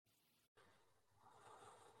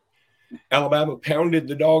Alabama pounded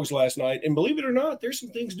the Dogs last night, and believe it or not, there's some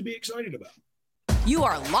things to be excited about. You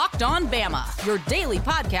are Locked On Bama, your daily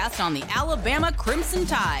podcast on the Alabama Crimson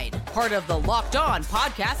Tide. Part of the Locked On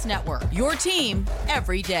Podcast Network, your team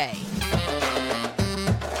every day.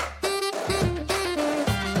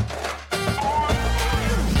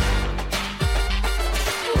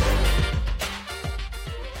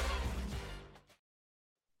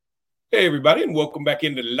 Hey, everybody, and welcome back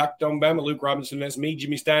into Locked On Bama. Luke Robinson, that's me.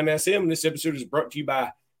 Jimmy Stein, that's him. This episode is brought to you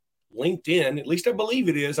by LinkedIn. At least I believe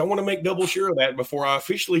it is. I want to make double sure of that before I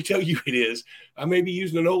officially tell you it is. I may be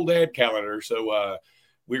using an old ad calendar, so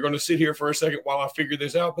we're going to sit here for a second while I figure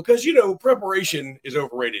this out because, preparation is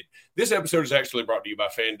overrated. This episode is actually brought to you by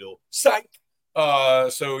FanDuel. Psych!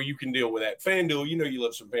 So you can deal with that. FanDuel, you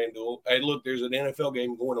love some FanDuel. Hey, look, there's an NFL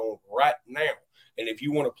game going on right now. And if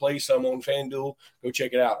you want to play some on FanDuel, go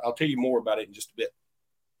check it out. I'll tell you more about it in just a bit.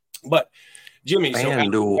 But, Jimmy.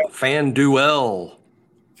 FanDuel.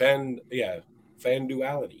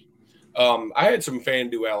 FanDuality. I had some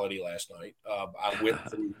FanDuality last night. I went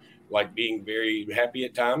from being very happy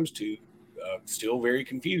at times to still very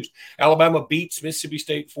confused. Alabama beats Mississippi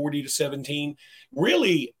State 40-17.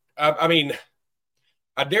 Really, I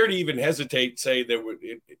dare to even hesitate to say that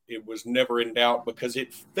it was never in doubt because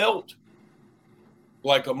it felt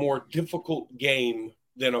like a more difficult game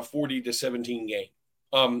than a 40-17 game.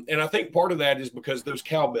 And I think part of that is because those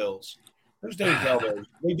cowbells, those damn cowbells,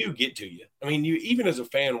 they do get to you. I mean, you even as a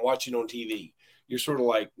fan watching on TV, you're sort of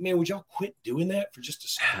like, man, would y'all quit doing that for just a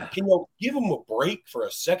second? Can y'all give them a break for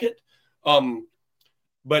a second?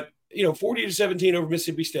 But 40-17 over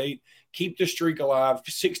Mississippi State, keep the streak alive,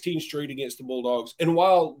 16 straight against the Bulldogs. And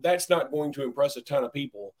while that's not going to impress a ton of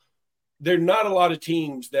people, there are not a lot of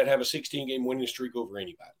teams that have a 16-game winning streak over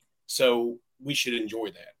anybody. So we should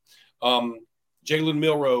enjoy that. Jalen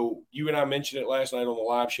Milroe, you and I mentioned it last night on the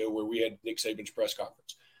live show where we had Nick Saban's press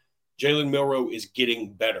conference. Jalen Milroe is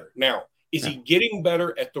getting better. Now, is he getting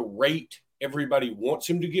better at the rate everybody wants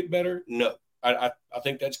him to get better? No. I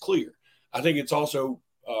think that's clear. I think it's also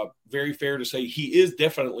very fair to say he is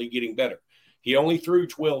definitely getting better. He only threw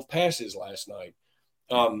 12 passes last night,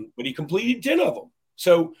 but he completed 10 of them.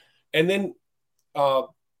 So, and then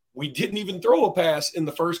we didn't even throw a pass in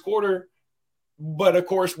the first quarter. But, of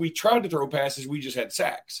course, we tried to throw passes. We just had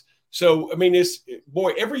sacks. So,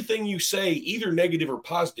 everything you say, either negative or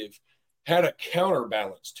positive, had a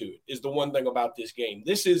counterbalance to it is the one thing about this game.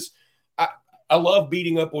 This is I love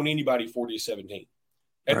beating up on anybody 40-17.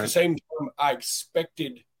 At the same time, I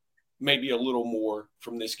expected maybe a little more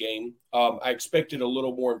from this game. I expected a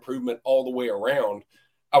little more improvement all the way around.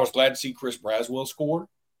 I was glad to see Chris Braswell score.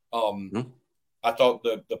 I thought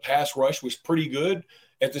the pass rush was pretty good.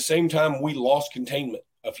 At the same time, we lost containment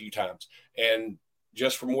a few times. And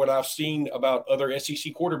just from what I've seen about other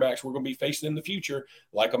SEC quarterbacks we're going to be facing in the future,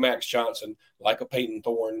 like a Max Johnson, like a Peyton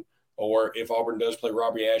Thorne, or if Auburn does play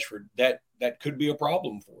Robbie Ashford, that could be a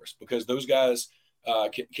problem for us because those guys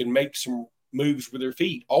can make some moves with their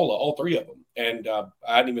feet, all three of them. And I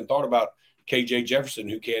hadn't even thought about KJ Jefferson,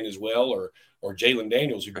 who can as well, or Jalen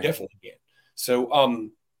Daniels, who definitely can.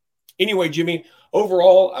 So, anyway, Jimmy,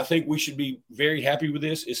 overall, I think we should be very happy with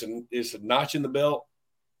this. It's a notch in the belt.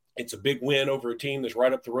 It's a big win over a team that's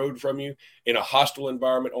right up the road from you in a hostile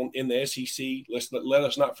environment in the SEC. Let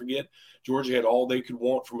us not forget Georgia had all they could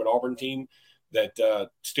want from an Auburn team that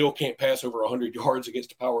still can't pass over 100 yards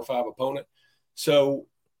against a Power 5 opponent. So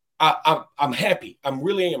I'm happy. I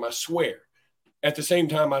really am, I swear. At the same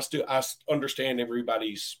time, I understand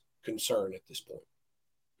everybody's concern at this point.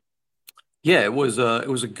 Yeah, it was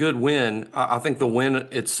a good win. I think the win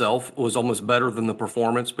itself was almost better than the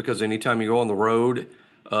performance because anytime you go on the road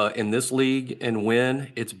in this league and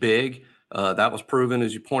win, it's big. That was proven,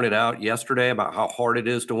 as you pointed out yesterday, about how hard it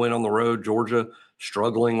is to win on the road. Georgia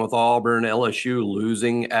struggling with Auburn, LSU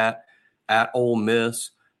losing at Ole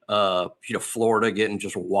Miss, Florida getting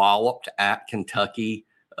just walloped at Kentucky,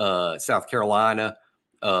 South Carolina.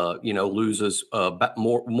 Loses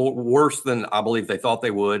more worse than I believe they thought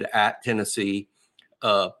they would at Tennessee.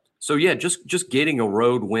 Just getting a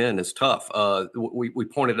road win is tough. We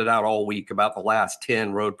pointed it out all week about the last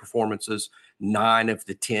 10 road performances. 9 of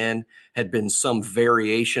the 10 had been some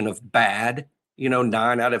variation of bad, 9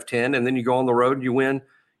 out of 10. And then you go on the road and you win,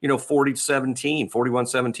 40-17,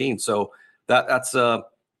 41-17. So that's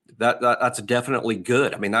definitely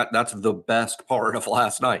good. I mean, that's the best part of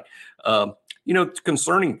last night.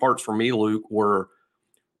 Concerning parts for me, Luke, were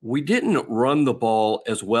we didn't run the ball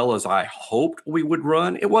as well as I hoped we would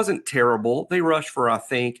run. It wasn't terrible. They rushed for, I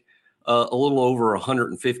think, a little over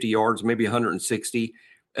 150 yards, maybe 160.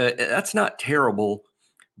 That's not terrible,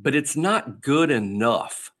 but it's not good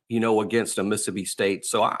enough. against a Mississippi State.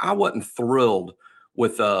 So I wasn't thrilled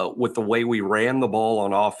with the way we ran the ball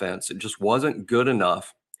on offense. It just wasn't good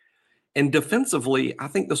enough. And defensively, I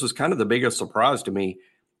think this was kind of the biggest surprise to me.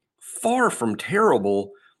 Far from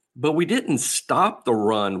terrible, but we didn't stop the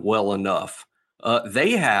run well enough.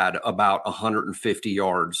 They had about 150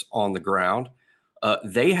 yards on the ground.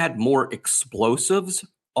 They had more explosives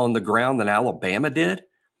on the ground than Alabama did.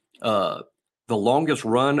 The longest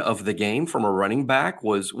run of the game from a running back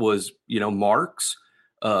was Marks.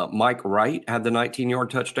 Mike Wright had the 19-yard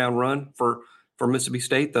touchdown run for Mississippi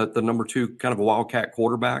State, the number 2 kind of a Wildcat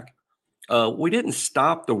quarterback. We didn't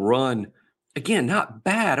stop the run. Again, not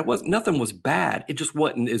bad. Nothing was bad. It just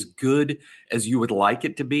wasn't as good as you would like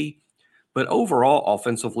it to be. But overall,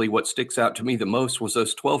 offensively, what sticks out to me the most was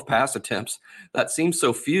those 12 pass attempts. That seems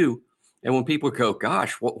so few. And when people go,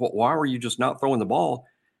 gosh, why were you just not throwing the ball?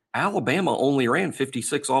 Alabama only ran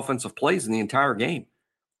 56 offensive plays in the entire game.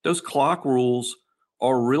 Those clock rules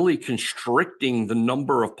are really constricting the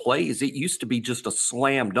number of plays. It used to be just a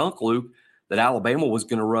slam dunk, Luke, that Alabama was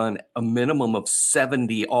going to run a minimum of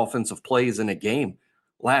 70 offensive plays in a game.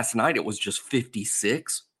 Last night, it was just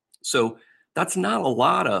 56. So that's not a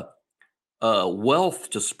lot of wealth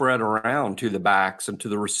to spread around to the backs and to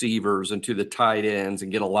the receivers and to the tight ends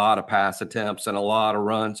and get a lot of pass attempts and a lot of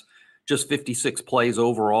runs. Just 56 plays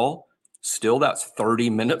overall. Still, that's 30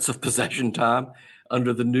 minutes of possession time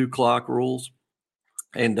under the new clock rules.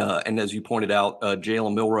 And as you pointed out,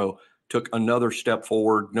 Jalen Milroe took another step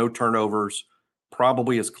forward, no turnovers,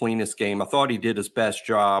 probably his cleanest game. I thought he did his best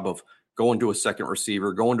job of going to a second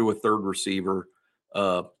receiver, going to a third receiver.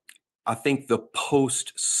 I think the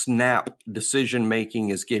post-snap decision-making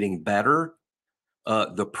is getting better.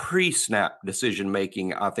 The pre-snap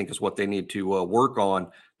decision-making, I think, is what they need to work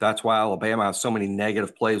on. That's why Alabama has so many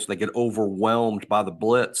negative plays. They get overwhelmed by the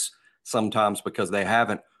blitz sometimes because they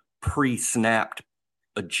haven't pre-snapped,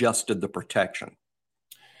 adjusted the protection.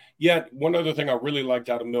 Yeah, one other thing I really liked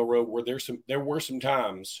out of Milroe were there were some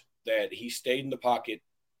times that he stayed in the pocket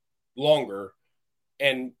longer,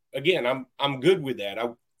 and again, I'm good with that.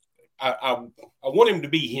 I want him to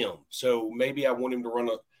be him, so maybe I want him to run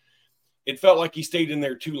a. It felt like he stayed in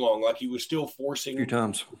there too long, like he was still forcing a few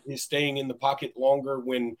times his staying in the pocket longer.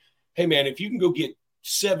 When, hey man, if you can go get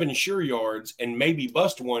 7 sure yards and maybe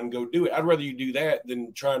bust one, go do it. I'd rather you do that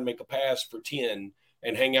than try and make a pass for 10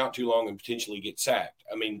 and hang out too long and potentially get sacked.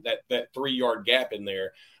 I mean, that 3-yard gap in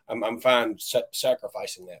there, I'm fine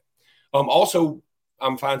sacrificing that. Also,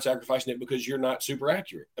 I'm fine sacrificing it because you're not super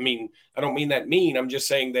accurate. I mean, I don't mean that mean. I'm just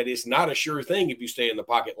saying that it's not a sure thing if you stay in the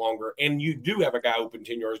pocket longer and you do have a guy open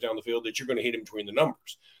 10 yards down the field that you're going to hit him between the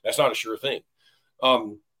numbers. That's not a sure thing.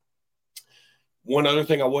 One other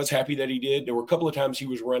thing I was happy that he did, there were a couple of times he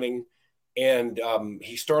was running and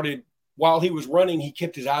he started, while he was running, he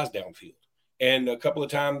kept his eyes downfield. And a couple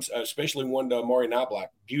of times, especially one to Amari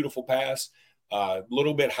Knobloch, beautiful pass, a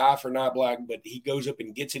little bit high for Knobloch, but he goes up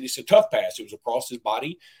and gets it. It's a tough pass. It was across his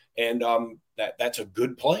body, and that's a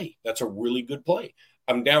good play. That's a really good play.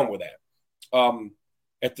 I'm down with that.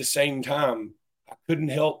 At the same time, I couldn't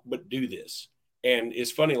help but do this. And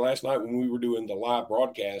it's funny, last night when we were doing the live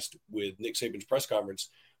broadcast with Nick Saban's press conference,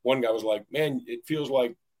 one guy was like, man, it feels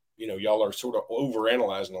like, y'all are sort of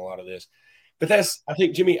overanalyzing a lot of this. But I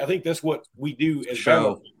think, Jimmy, that's what we do as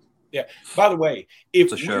show. Yeah. By the way,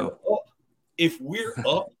 if we're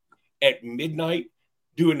up at midnight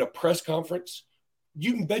doing a press conference,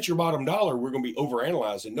 you can bet your bottom dollar we're going to be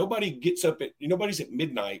overanalyzing. Nobody's at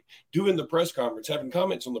midnight doing the press conference, having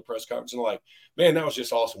comments on the press conference and like, man, that was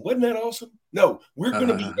just awesome. Wasn't that awesome? No, we're going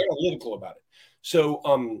to be analytical about it. So,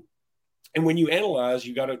 and when you analyze,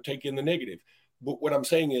 you got to take in the negative. But what I'm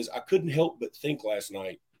saying is I couldn't help but think last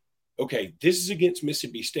night, okay, this is against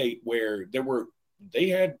Mississippi State where they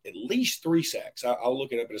had at least 3 sacks. I'll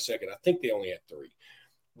look it up in a second. I think they only had 3.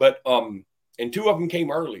 But and 2 of them came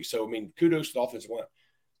early. So, I mean, kudos to the offensive line.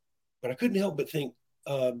 But I couldn't help but think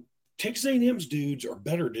Texas A&M's dudes are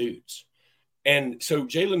better dudes. And so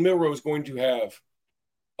Jalen Milroe is going to have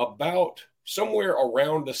about somewhere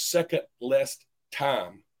around a second less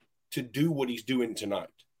time to do what he's doing tonight.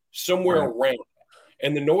 Somewhere around.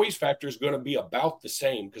 And the noise factor is going to be about the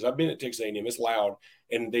same because I've been at Texas A&M. It's loud,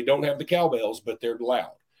 and they don't have the cowbells, but they're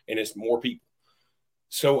loud, and it's more people.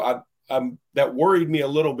 So that worried me a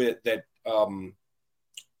little bit that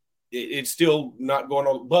it's still not going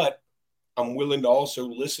on. But I'm willing to also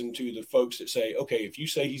listen to the folks that say, okay, if you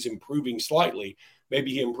say he's improving slightly,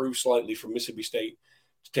 maybe he improves slightly from Mississippi State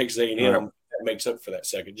to Texas A&M. That makes up for that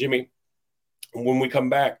second. Jimmy, when we come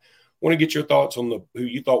back, I want to get your thoughts on who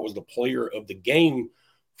you thought was the player of the game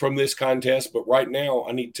from this contest. But right now,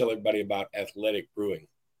 I need to tell everybody about Athletic Brewing.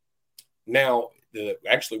 Now,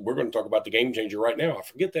 actually, we're going to talk about the game changer right now. I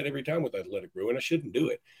forget that every time with Athletic Brewing. I shouldn't do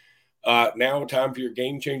it. Now, time for your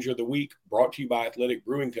game changer of the week, brought to you by Athletic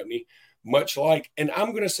Brewing Company. Much like, and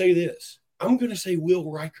I'm going to say this. I'm going to say Will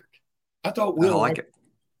Reichert. I thought Will. I like it.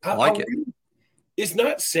 I like it. It's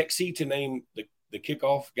not sexy to name the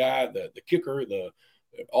kickoff guy, the kicker,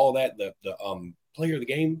 all that, the player of the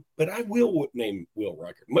game, but I will name Will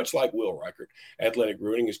Reichert. Much like Will Reichert, Athletic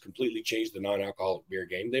Brewing has completely changed the non-alcoholic beer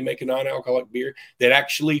game. They make a non-alcoholic beer that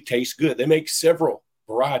actually tastes good. They make several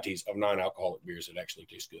varieties of non-alcoholic beers that actually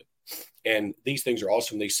taste good. And these things are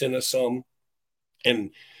awesome. They sent us some,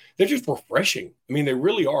 and they're just refreshing. I mean, they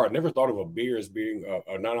really are. I never thought of a beer as being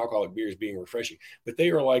a non-alcoholic beer as being refreshing, but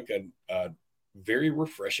they are like a very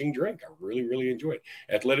refreshing drink. I really, really enjoy it.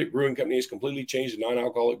 Athletic Brewing Company has completely changed the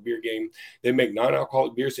non-alcoholic beer game. They make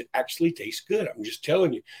non-alcoholic beers that actually taste good. I'm just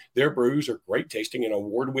telling you, their brews are great tasting and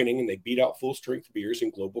award-winning, and they beat out full-strength beers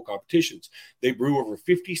in global competitions. They brew over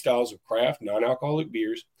 50 styles of craft non-alcoholic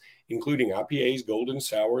beers, including IPAs, golden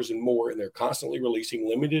sours, and more, and they're constantly releasing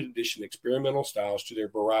limited edition experimental styles to their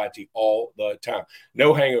variety all the time.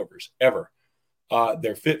 No hangovers, ever.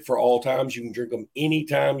 They're fit for all times. You can drink them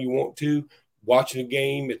anytime you want to. Watching a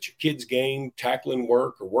game, at your kid's game, tackling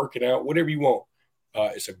work or working out, whatever you want.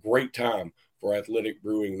 It's a great time for Athletic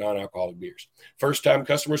Brewing non-alcoholic beers. First-time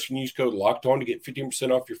customers can use code LOCKEDON to get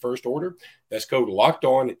 15% off your first order. That's code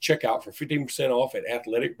LOCKEDON at checkout for 15% off at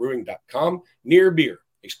athleticbrewing.com. Near beer.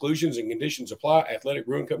 Exclusions and conditions apply. Athletic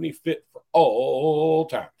Brewing Company, fit for all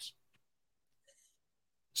times.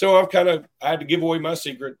 So I had to give away my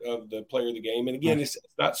secret of the player of the game. And again, it's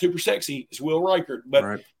not super sexy. It's Will Reichert,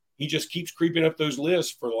 but he just keeps creeping up those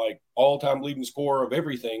lists for like all-time leading scorer of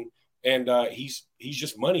everything. And he's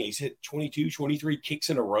just money. He's hit 22, 23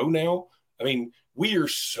 kicks in a row now. I mean, we are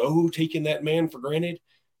so taking that man for granted.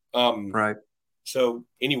 So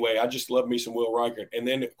anyway, I just love me some Will Reichert. And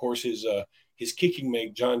then, of course, his kicking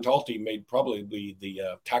mate, John Talty, made probably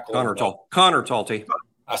the tackle. Connor Talty.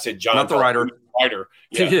 I said John. Not the writer. Writer.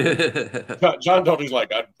 Yeah. John Talty's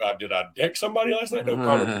like, did I deck somebody last night? No,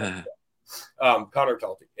 Connor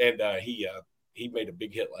Talty. And he made a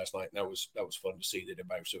big hit last night, and that was fun to see that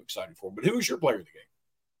everybody was so excited for him. But who was your player of the game?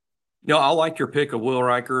 No, I like your pick of Will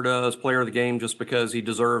Reichert as player of the game just because he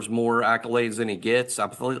deserves more accolades than he gets. I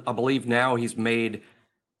believe now he's made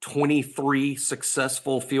 23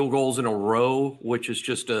 successful field goals in a row, which is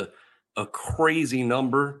just a crazy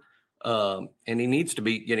number. And he needs to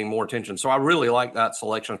be getting more attention. So I really like that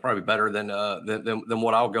selection. It's probably better than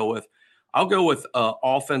what I'll go with. I'll go with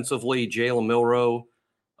offensively, Jalen Milroe,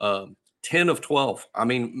 10 of 12. I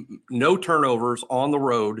mean, no turnovers on the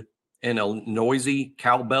road in a noisy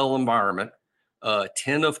cowbell environment,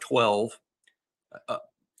 10 of 12,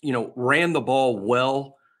 ran the ball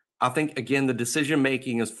well. I think, again, the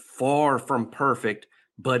decision-making is far from perfect,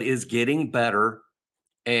 but is getting better.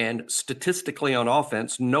 And statistically on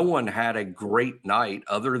offense, no one had a great night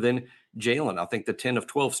other than Jalen. I think the 10 of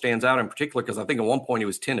 12 stands out in particular because I think at one point he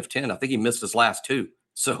was 10 of 10. I think he missed his last two.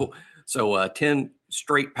 So 10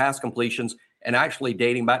 straight pass completions. And actually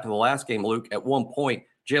dating back to the last game, Luke, at one point,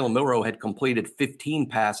 Jalen Milroe had completed 15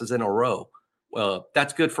 passes in a row.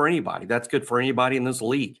 That's good for anybody. That's good for anybody in this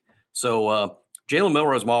league. So Jalen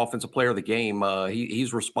Milroe is my offensive player of the game.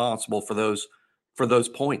 He's responsible for those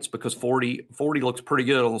points because 40 looks pretty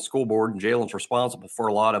good on the scoreboard, and Jalen's responsible for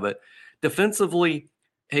a lot of it. Defensively,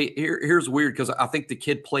 hey, here's weird because I think the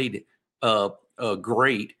kid played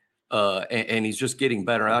great, and he's just getting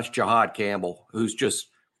better. And that's Jihad Campbell, who's just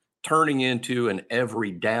turning into an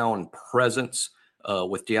every down presence.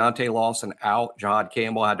 With Deontay Lawson out, Jihad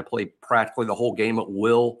Campbell had to play practically the whole game at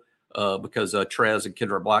will because Trez and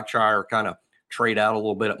Kendra Blackshire kind of trade out a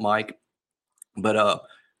little bit at Mike. But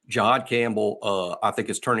Jihad Campbell, I think,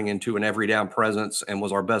 is turning into an every down presence and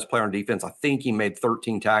was our best player on defense. I think he made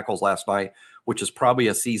 13 tackles last night, which is probably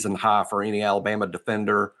a season high for any Alabama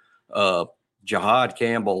defender. Jihad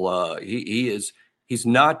Campbell, he's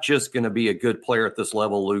not just going to be a good player at this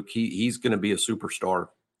level, Luke. He's going to be a superstar.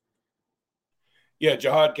 Yeah,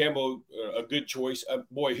 Jihad Campbell, a good choice.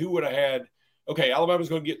 Boy, who would have had – okay, Alabama's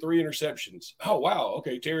going to get 3 interceptions. Oh, wow.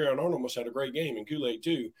 Okay, Terrion Arnold must have had a great game, and Kool-Aid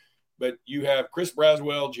too. But you have Chris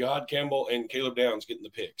Braswell, Jihad Campbell, and Caleb Downs getting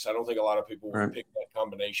the picks. I don't think a lot of people would pick that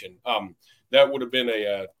combination. That would have been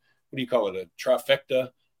a what do you call it, a trifecta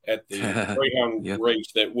at the Greyhound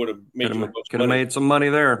race that would have made made some money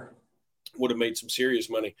there. Would have made some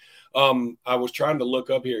serious money. I was trying to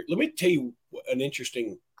look up here. Let me tell you an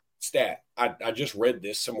interesting stat. I just read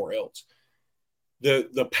this somewhere else.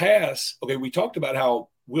 The pass, okay, we talked about how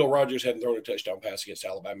Will Rogers hadn't thrown a touchdown pass against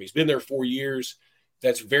Alabama. He's been there 4 years.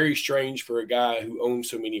 That's very strange for a guy who owns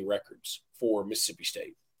so many records for Mississippi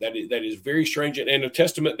State. That is very strange and a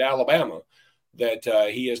testament to Alabama that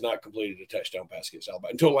he has not completed a touchdown pass against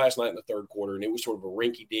Alabama until last night in the third quarter, and it was sort of a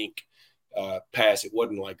rinky-dink pass. It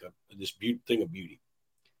wasn't like this thing of beauty.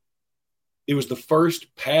 It was the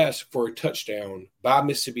first pass for a touchdown by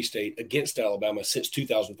Mississippi State against Alabama since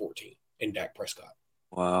 2014 in Dak Prescott.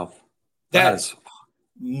 Wow. That's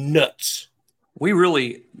nuts. We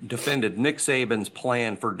really defended Nick Saban's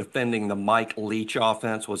plan for defending the Mike Leach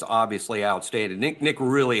offense was obviously outstated. Nick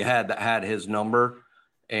really had his number,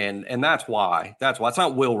 and that's why. That's why. It's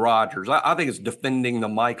not Will Rogers. I think it's defending the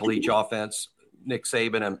Mike Leach offense. Nick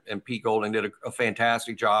Saban and Pete Golding did a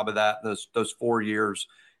fantastic job of that those 4 years,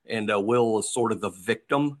 and Will was sort of the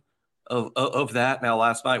victim of that. Now,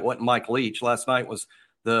 last night wasn't Mike Leach. Last night was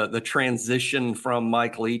the transition from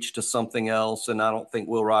Mike Leach to something else, and I don't think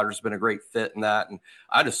Will Rogers has been a great fit in that. And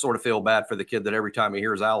I just sort of feel bad for the kid that every time he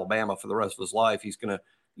hears Alabama for the rest of his life, he's going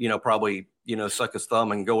to, probably, suck his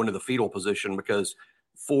thumb and go into the fetal position, because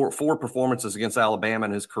four performances against Alabama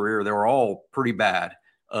in his career, they were all pretty bad.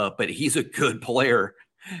 But he's a good player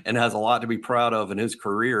and has a lot to be proud of in his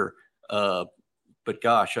career. But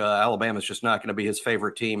gosh, Alabama's just not going to be his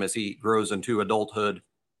favorite team as he grows into adulthood.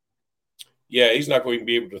 Yeah, he's not going to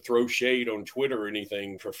be able to throw shade on Twitter or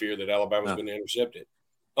anything for fear that Alabama's going to intercept it.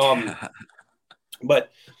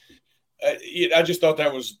 But I just thought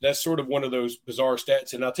that's sort of one of those bizarre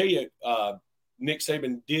stats. And I'll tell you, Nick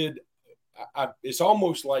Saban did. It's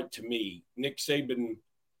almost like, to me, Nick Saban.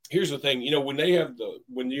 Here's the thing,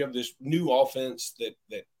 when you have this new offense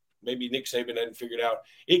that maybe Nick Saban hadn't figured out,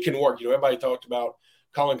 it can work. Everybody talked about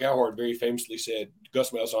Colin Cowherd very famously said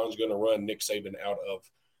Gus Malzahn's going to run Nick Saban out of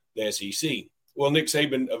the SEC. Well, Nick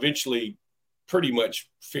Saban eventually pretty much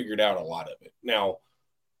figured out a lot of it. Now,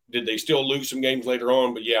 did they still lose some games later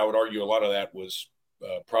on? But yeah, I would argue a lot of that was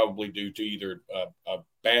probably due to either a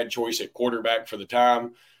bad choice at quarterback for the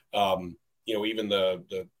time. Even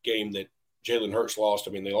the game that Jalen Hurts lost,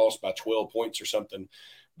 they lost by 12 points or something.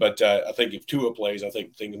 But I think if Tua plays, I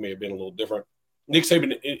think things may have been a little different. Nick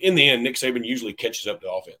Saban, in the end, Nick Saban usually catches up to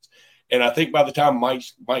the offense. And I think by the time Mike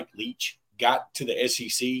Leach got to the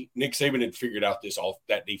SEC, Nick Saban had figured out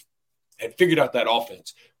that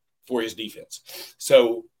offense for his defense.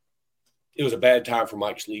 So it was a bad time for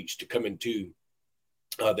Mike Leach to come into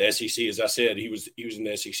the SEC. As I said, he was in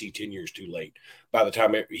the SEC 10 years too late. By the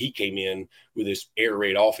time he came in with this air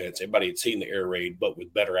raid offense, everybody had seen the air raid, but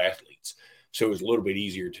with better athletes. So it was a little bit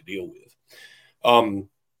easier to deal with.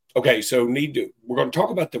 Okay, so we're going to talk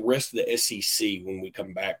about the rest of the SEC when we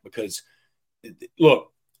come back, because,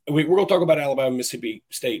 look, we're going to talk about Alabama, Mississippi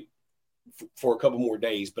State for a couple more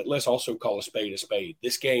days, but let's also call a spade a spade.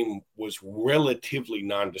 This game was relatively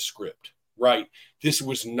nondescript, right? This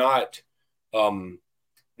was not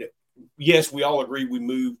yes, we all agree we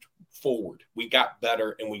moved forward. We got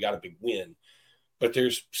better and we got a big win, but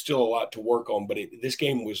there's still a lot to work on. But this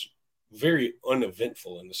game was very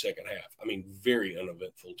uneventful in the second half. Very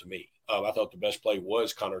uneventful to me. I thought the best play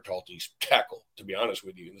was Connor Talty's tackle, to be honest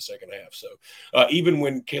with you, in the second half. So even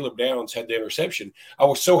when Caleb Downs had the interception, I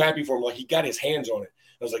was so happy for him. Like, he got his hands on it.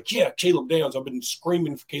 I was like, yeah, Caleb Downs. I've been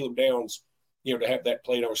screaming for Caleb Downs, to have that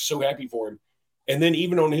play. And I was so happy for him. And then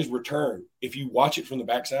even on his return, if you watch it from the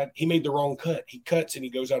backside, he made the wrong cut. He cuts and he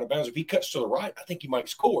goes out of bounds. If he cuts to the right, I think he might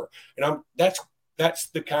score. And that's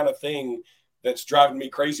the kind of thing that's driving me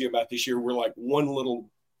crazy about this year. We're like one little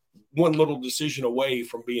decision away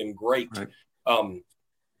from being great. Right.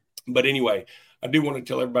 But anyway, I do want to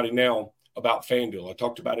tell everybody now about FanDuel. I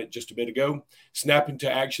talked about it just a bit ago. Snap into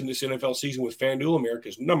action this NFL season with FanDuel,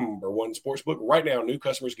 America's #1 sportsbook. Right now, new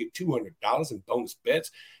customers get $200 in bonus bets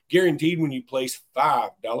guaranteed when you place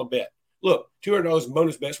 $5 bet. Look, $200 in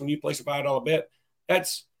bonus bets when you place a $5 bet.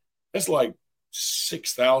 That's like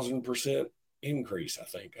 6,000% increase, I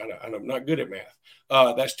think. I'm not good at math.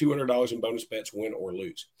 That's $200 in bonus bets, win or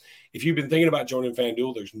lose. If you've been thinking about joining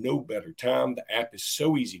FanDuel, there's no better time. The app is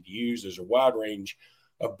so easy to use. There's a wide range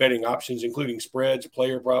of betting options, including spreads,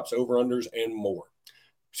 player props, over-unders, and more.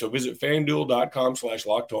 So visit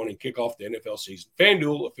FanDuel.com/lockedon and kick off the NFL season.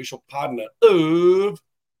 FanDuel, official partner of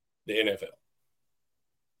the NFL.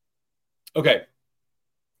 Okay,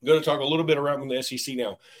 I'm going to talk a little bit around the SEC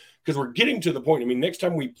now, because we're getting to the point. Next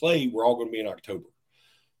time we play, we're all going to be in October.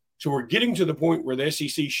 So we're getting to the point where the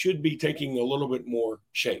SEC should be taking a little bit more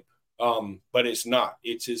shape. But it's not.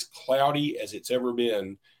 It's as cloudy as it's ever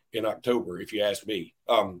been in October, if you ask me.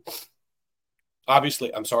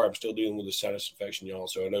 Obviously, I'm sorry, I'm still dealing with the sinus infection, y'all.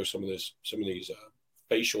 So I know some of these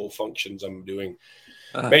facial functions I'm doing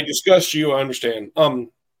may disgust you. I understand.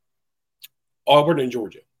 Auburn and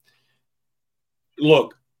Georgia.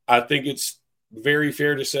 Look, I think it's very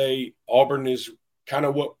fair to say Auburn is kind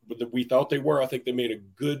of what we thought they were. I think they made a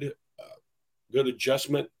good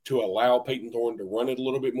adjustment to allow Peyton Thorne to run it a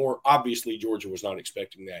little bit more. Obviously, Georgia was not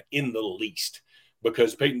expecting that in the least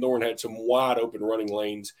because Peyton Thorne had some wide open running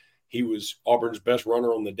lanes. He was Auburn's best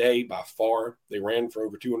runner on the day by far. They ran for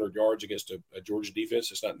over 200 yards against a Georgia defense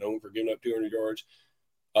that's not known for giving up 200 yards.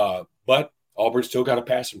 But Auburn still got a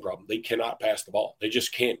passing problem. They cannot pass the ball. They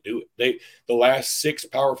just can't do it. The last 6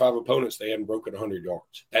 Power 5 opponents, they haven't broken 100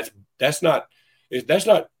 yards. That's not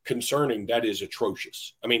concerning. That is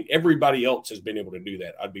atrocious. I mean, everybody else has been able to do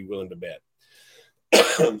that. I'd be willing to bet.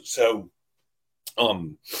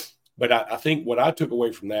 But I think what I took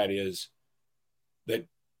away from that is that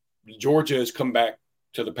Georgia has come back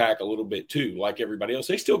to the pack a little bit too, like everybody else.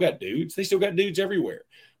 They still got dudes. They still got dudes everywhere.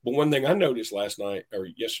 But one thing I noticed last night or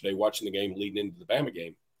yesterday watching the game leading into the Bama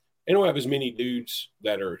game, they don't have as many dudes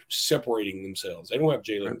that are separating themselves. They don't have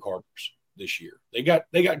Jalen Carters this year. They got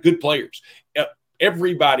good players.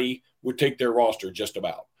 Everybody would take their roster just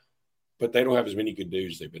about, but they don't have as many good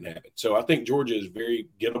dudes they've been having. So I think Georgia is very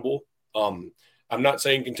gettable. I'm not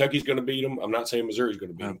saying Kentucky's going to beat them. I'm not saying Missouri's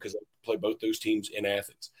going to beat them because they play both those teams in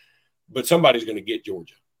Athens. But somebody's going to get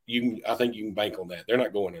Georgia. I think you can bank on that. They're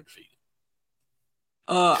not going undefeated.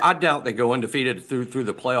 I doubt they go undefeated through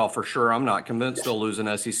the playoff for sure. I'm not convinced they'll lose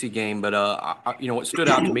an SEC game. But, what stood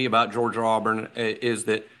out to me about Georgia Auburn is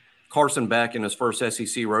that Carson Beck in his first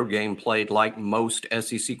SEC road game played like most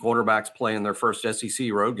SEC quarterbacks play in their first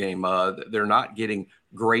SEC road game. They're not getting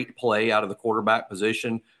great play out of the quarterback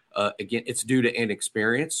position. Again, it's due to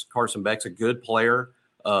inexperience. Carson Beck's a good player.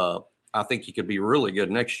 I think he could be really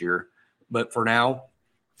good next year. But for now,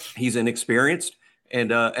 he's inexperienced,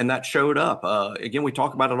 and that showed up. Again, we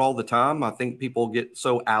talk about it all the time. I think people get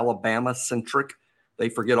so Alabama-centric. They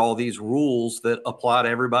forget all these rules that apply to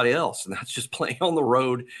everybody else, and that's just playing on the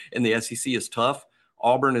road in the SEC is tough.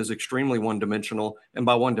 Auburn is extremely one-dimensional, and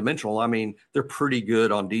by one-dimensional, I mean they're pretty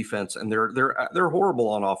good on defense, and they're horrible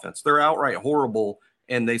on offense. They're outright horrible,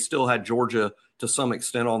 and they still had Georgia to some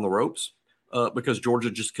extent on the ropes. Because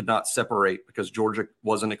Georgia just could not separate because Georgia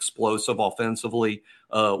wasn't explosive offensively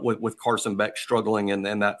with Carson Beck struggling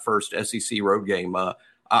in that first SEC road game.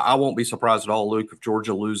 I won't be surprised at all, Luke, if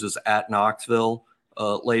Georgia loses at Knoxville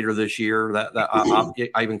later this year. I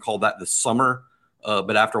even called that the summer.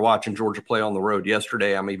 But after watching Georgia play on the road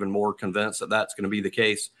yesterday, I'm even more convinced that that's going to be the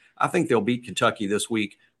case. I think they'll beat Kentucky this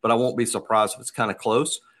week, but I won't be surprised if it's kind of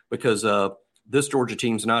close because this Georgia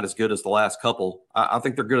team's not as good as the last couple. I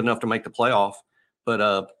think they're good enough to make the playoff,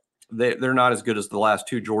 but they're not as good as the last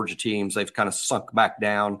 2 Georgia teams. They've kind of sunk back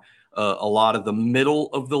down. A lot of the middle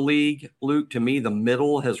of the league, Luke, to me, the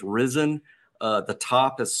middle has risen. The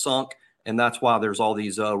top has sunk, and that's why there's all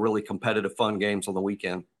these really competitive, fun games on the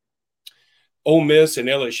weekend. Ole Miss and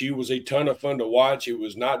LSU was a ton of fun to watch. It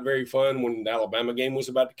was not very fun when the Alabama game was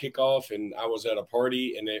about to kick off, and I was at a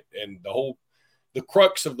party, and the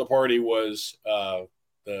crux of the party was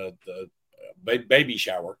the baby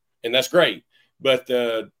shower, and that's great. But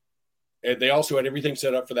they also had everything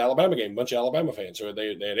set up for the Alabama game, a bunch of Alabama fans. So they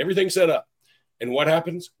had everything set up. And what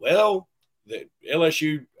happens? Well, the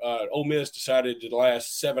LSU Ole Miss decided to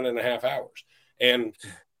last 7.5 hours. And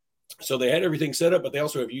so they had everything set up, but they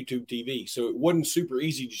also have YouTube TV. So it wasn't super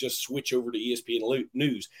easy to just switch over to ESPN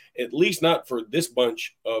News, at least not for this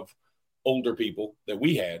bunch of older people that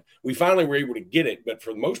we had. We finally were able to get it, but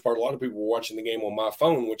for the most part, a lot of people were watching the game on my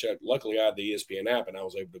phone, which luckily I had the ESPN app and I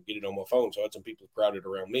was able to get it on my phone. So I had some people crowded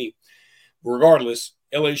around me. Regardless,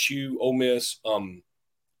 LSU, Ole Miss,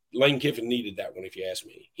 Lane Kiffin needed that one, if you ask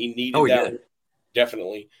me. He needed that one,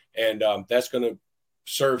 definitely. And that's going to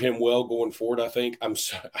serve him well going forward, I think.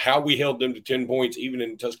 How we held them to 10 points, even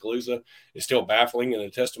in Tuscaloosa, is still baffling and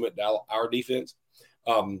a testament to our defense.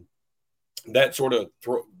 That sort of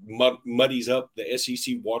muddies up the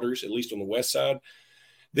SEC waters, at least on the west side.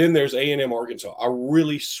 Then there's A&M Arkansas. I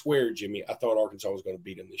really swear, Jimmy, I thought Arkansas was going to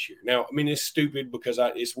beat them this year. Now, I mean, it's stupid because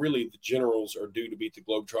it's really the Generals are due to beat the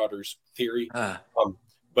Globetrotters theory.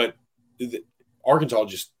 But Arkansas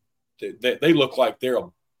just they look like they're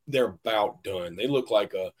about done. They look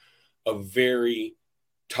like a very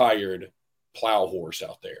tired plow horse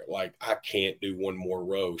out there. Like, I can't do one more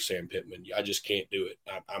row, Sam Pittman. I just can't do it.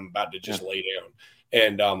 I'm about to just lay down.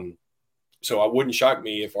 And so it wouldn't shock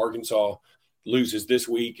me if Arkansas loses this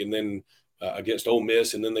week and then against Ole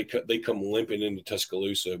Miss, and then they come limping into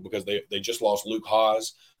Tuscaloosa because they just lost Luke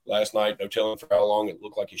Haas last night. No telling for how long. It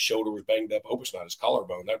looked like his shoulder was banged up. I hope it's not his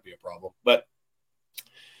collarbone. That'd be a problem. But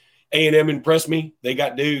A&M impressed me. They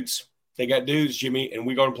got dudes. They got dudes, Jimmy, and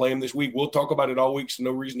we're going to play them this week. We'll talk about it all week, so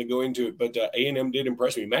no reason to go into it. But A&M did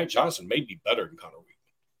impress me. Matt Johnson may be better than Connor Wigman.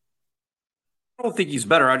 I don't think he's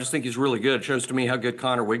better. I just think he's really good. It shows to me how good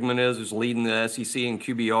Connor Wigman is, who's leading the SEC in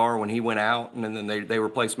QBR when he went out, and then they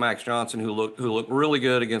replaced Max Johnson, who looked really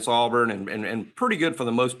good against Auburn and pretty good for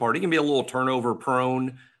the most part. He can be a little turnover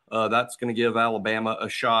prone. That's going to give Alabama a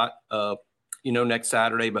shot, next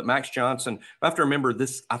Saturday. But Max Johnson, I have to remember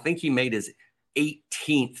this. I think he made his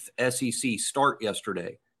 18th SEC start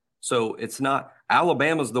yesterday. So it's not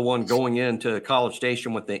Alabama's the one going into College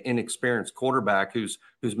Station with the inexperienced quarterback who's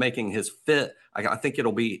making his fifth. I think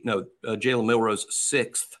it'll be Jalen Milroe's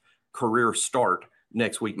 6th career start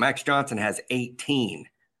next week. Max Johnson has 18.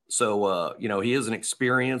 So, he is an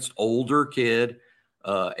experienced older kid.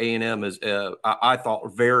 A&M is, I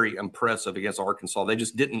thought, very impressive against Arkansas. They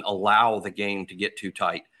just didn't allow the game to get too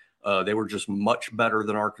tight. They were just much better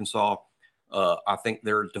than Arkansas. I think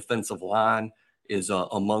their defensive line is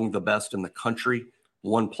among the best in the country.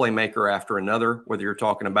 One playmaker after another, whether you're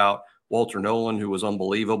talking about Walter Nolan, who was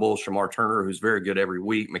unbelievable, Shamar Turner, who's very good every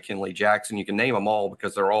week, McKinley Jackson. You can name them all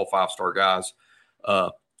because they're all 5-star guys.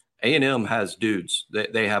 A&M has dudes.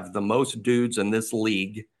 They have the most dudes in this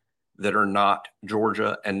league that are not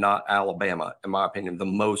Georgia and not Alabama, in my opinion, the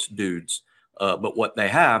most dudes. But what they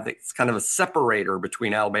have, it's kind of a separator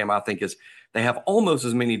between Alabama, I think, is they have almost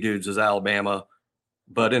as many dudes as Alabama,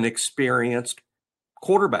 but an experienced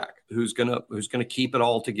quarterback who's gonna keep it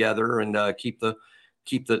all together and keep the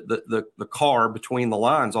car between the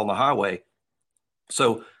lines on the highway.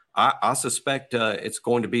 So I suspect it's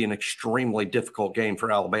going to be an extremely difficult game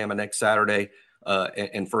for Alabama next Saturday.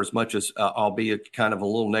 And for as much as I'll be kind of a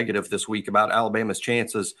little negative this week about Alabama's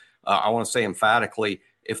chances, I want to say emphatically,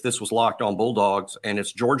 if this was Locked On Bulldogs and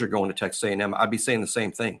it's Georgia going to Texas A&M, I'd be saying the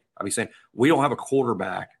same thing. I'd be saying we don't have a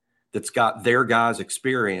quarterback that's got their guys'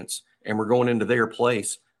 experience and we're going into their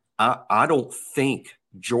place. I don't think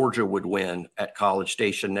Georgia would win at College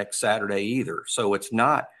Station next Saturday either. So it's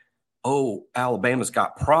not, Alabama's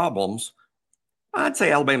got problems. I'd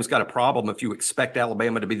say Alabama's got a problem if you expect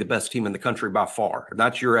Alabama to be the best team in the country by far. If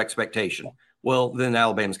that's your expectation, well, then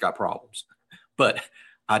Alabama's got problems. But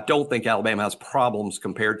I don't think Alabama has problems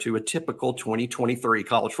compared to a typical 2023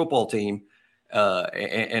 college football team.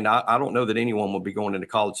 And I don't know that anyone will be going into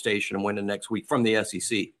College Station and winning next week from the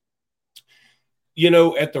SEC.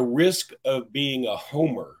 At the risk of being a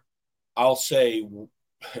homer, I'll say,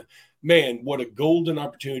 man, what a golden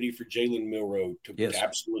opportunity for Jalen Milroe to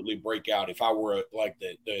absolutely break out. If I were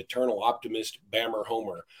the eternal optimist, Bammer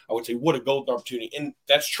homer, I would say what a golden opportunity. And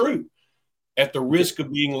that's true. At the risk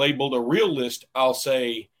of being labeled a realist, I'll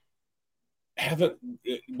say,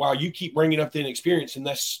 while you keep bringing up the inexperience, and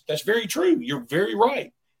that's very true. You're very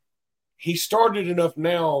right. He started enough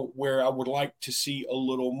now where I would like to see a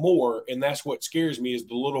little more, and that's what scares me is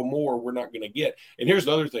the little more we're not going to get. And here's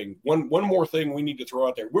the other thing. One more thing we need to throw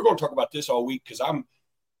out there. We're going to talk about this all week because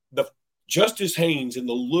the Justice Haynes and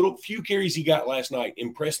the little few carries he got last night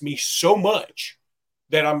impressed me so much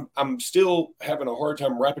that I'm still having a hard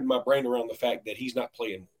time wrapping my brain around the fact that he's not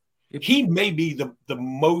playing. He may be the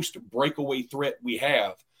most breakaway threat we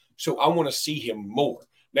have, so I want to see him more.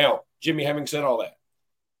 Now, Jimmy, having said all that,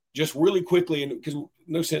 just really quickly, and because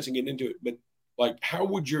no sense in getting into it, but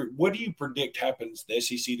what do you predict happens the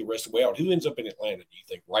SEC the rest of the way out? Who ends up in Atlanta, do you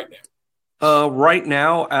think, right now? Right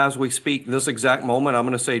now, as we speak, this exact moment, I'm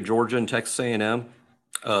going to say Georgia and Texas A&M.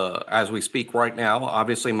 As we speak right now,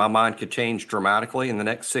 obviously my mind could change dramatically in the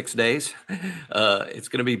next 6 days. It's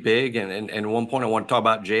going to be big. And one point I want to talk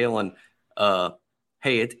about Jalen.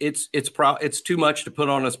 Hey, it's too much to put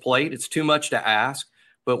on his plate. It's too much to ask.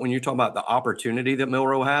 But when you talk about the opportunity that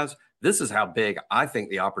Milroe has, this is how big I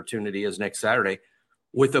think the opportunity is next Saturday.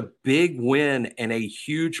 With a big win and a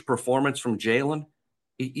huge performance from Jalen,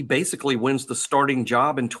 he basically wins the starting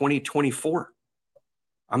job in 2024.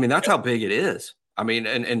 I mean, that's how big it is. I mean,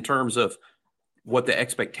 in terms of what the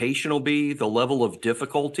expectation will be, the level of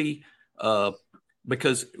difficulty,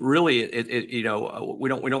 because really, we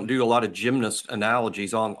don't do a lot of gymnast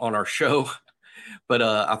analogies on our show. But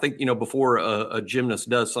I think, before a gymnast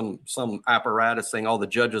does some apparatus thing, all the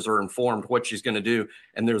judges are informed what she's going to do.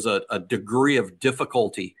 And there's a degree of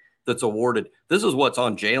difficulty that's awarded. This is what's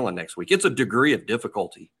on Jalen next week. It's a degree of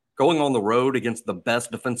difficulty. Going on the road against the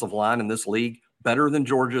best defensive line in this league, better than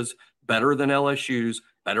Georgia's, better than LSU's,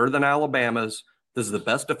 better than Alabama's. This is the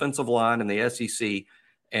best defensive line in the SEC.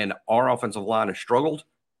 And our offensive line has struggled.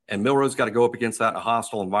 And Milroe's got to go up against that in a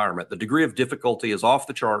hostile environment. The degree of difficulty is off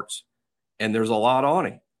the charts. And there's a lot on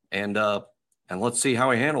him, and let's see how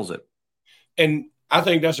he handles it. And I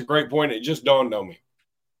think that's a great point. It just dawned on me.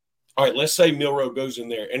 All right, let's say Milroe goes in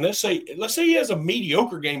there, and let's say he has a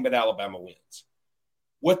mediocre game, but Alabama wins.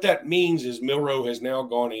 What that means is Milroe has now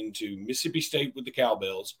gone into Mississippi State with the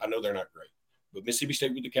Cowbells. I know they're not great, but Mississippi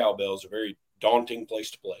State with the Cowbells, a very daunting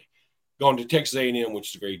place to play. Gone to Texas A&M, which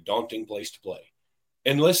is a very daunting place to play.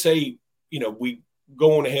 And let's say, we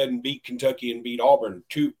go on ahead and beat Kentucky and beat Auburn.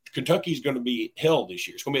 Kentucky's going to be hell this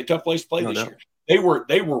year. It's going to be a tough place to play this year. They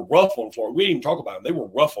were rough on Florida. We didn't even talk about them. They were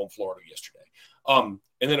rough on Florida yesterday.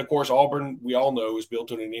 And then, of course, Auburn, we all know, is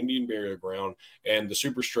built on an Indian burial ground, and the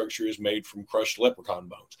superstructure is made from crushed leprechaun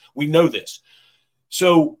bones. We know this.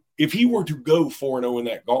 So if he were to go 4-0 in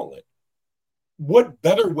that gauntlet, what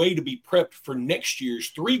better way to be prepped for next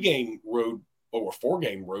year's 3-game road or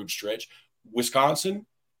 4-game road stretch? Wisconsin,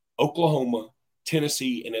 Oklahoma,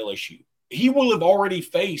 Tennessee, and LSU. He will have already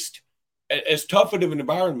faced as tough of an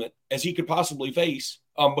environment as he could possibly face,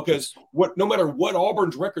 because no matter what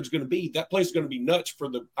Auburn's record is going to be, that place is going to be nuts for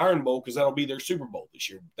the Iron Bowl, because that'll be their Super Bowl this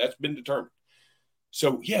year. That's been determined.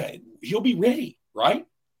 So, yeah, he'll be ready, right?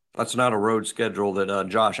 That's not a road schedule that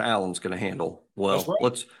Josh Allen's going to handle. Well,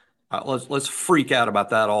 right. Let's freak out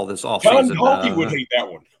about that all this offseason. John Hockey would hate that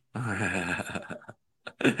one.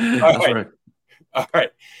 That's right. All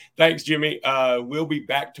right. Thanks, Jimmy. We'll be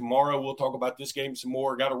back tomorrow. We'll talk about this game some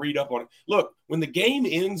more. Got to read up on it. Look, when the game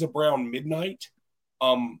ends around midnight,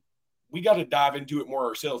 we got to dive into it more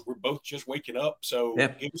ourselves. We're both just waking up. So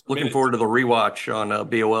yeah, looking forward to the rewatch on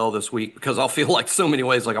BOL this week, because I'll feel like so many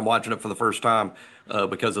ways like I'm watching it for the first time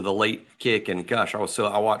because of the late kick. And gosh,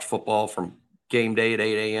 I watch football from game day at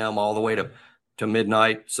 8 a.m. all the way to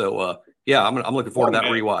midnight. So yeah, I'm looking forward to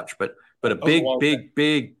that rewatch. But a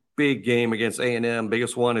big game against A&M,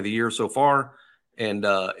 biggest one of the year so far, and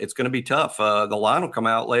it's going to be tough. The line will come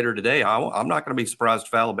out later today. I'm not going to be surprised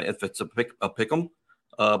if it's a pick 'em,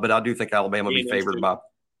 but I do think Alabama will be favored by.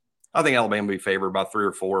 I think Alabama will be favored by 3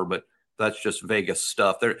 or 4, but that's just Vegas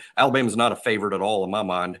stuff. Alabama's not a favorite at all in my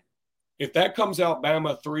mind. If that comes out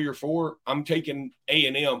Bama 3 or 4, I'm taking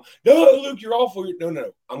A&M. No, Luke, you're awful.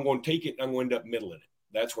 No. I'm going to take it, and I'm going to end up middling it.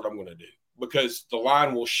 That's what I'm going to do, because the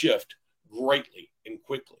line will shift greatly and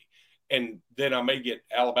quickly. And then I may get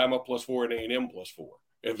Alabama +4 and A&M +4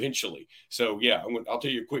 eventually. So, yeah, I'll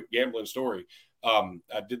tell you a quick gambling story.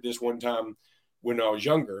 I did this one time when I was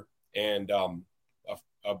younger, and I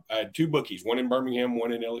had 2 bookies, one in Birmingham,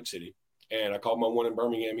 one in Alex City. And I called my one in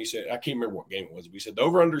Birmingham. He said, I can't remember what game it was. He said, the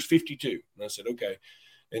over-under is 52. And I said, okay.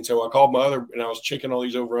 And so I called my other, and I was checking all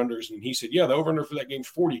these over-unders. And he said, yeah, the over-under for that game is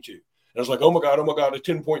 42. And I was like, oh, my God, a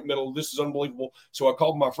 10-point middle. This is unbelievable. So I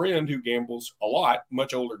called my friend who gambles a lot,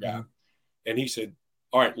 much older guy. And he said,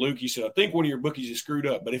 all right, Luke, he said, I think one of your bookies is screwed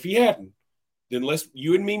up. But if he hadn't, then let's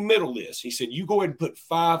you and me middle this. He said, you go ahead and put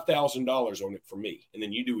 $5,000 on it for me, and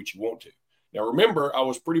then you do what you want to. Now, remember, I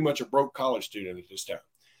was pretty much a broke college student at this time.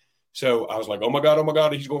 So I was like, oh, my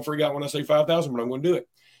God, he's going to freak out when I say 5,000, but I'm going to do it.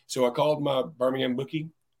 So I called my Birmingham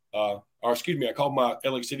bookie, I called my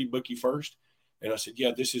LA City bookie first. And I said,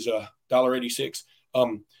 yeah, this is $1.86. I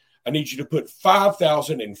need you to put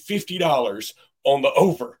 $5,050 on the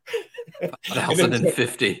over.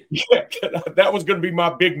 1,050. Yeah, that was going to be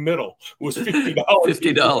my big middle, was $50.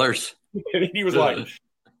 $50. And he was like,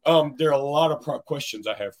 there are a lot of questions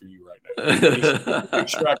I have for you right now. Make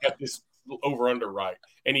sure I got this over under right.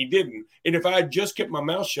 And he didn't. And if I had just kept my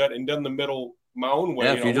mouth shut and done the middle my own way.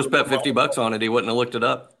 Yeah, if you just bet $50 on it, he wouldn't have looked it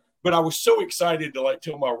up. But I was so excited to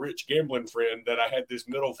tell my rich gambling friend that I had this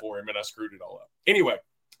middle for him, and I screwed it all up. Anyway,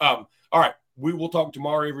 all right. We will talk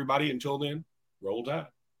tomorrow, everybody. Until then, roll tide.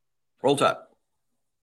 Roll tide.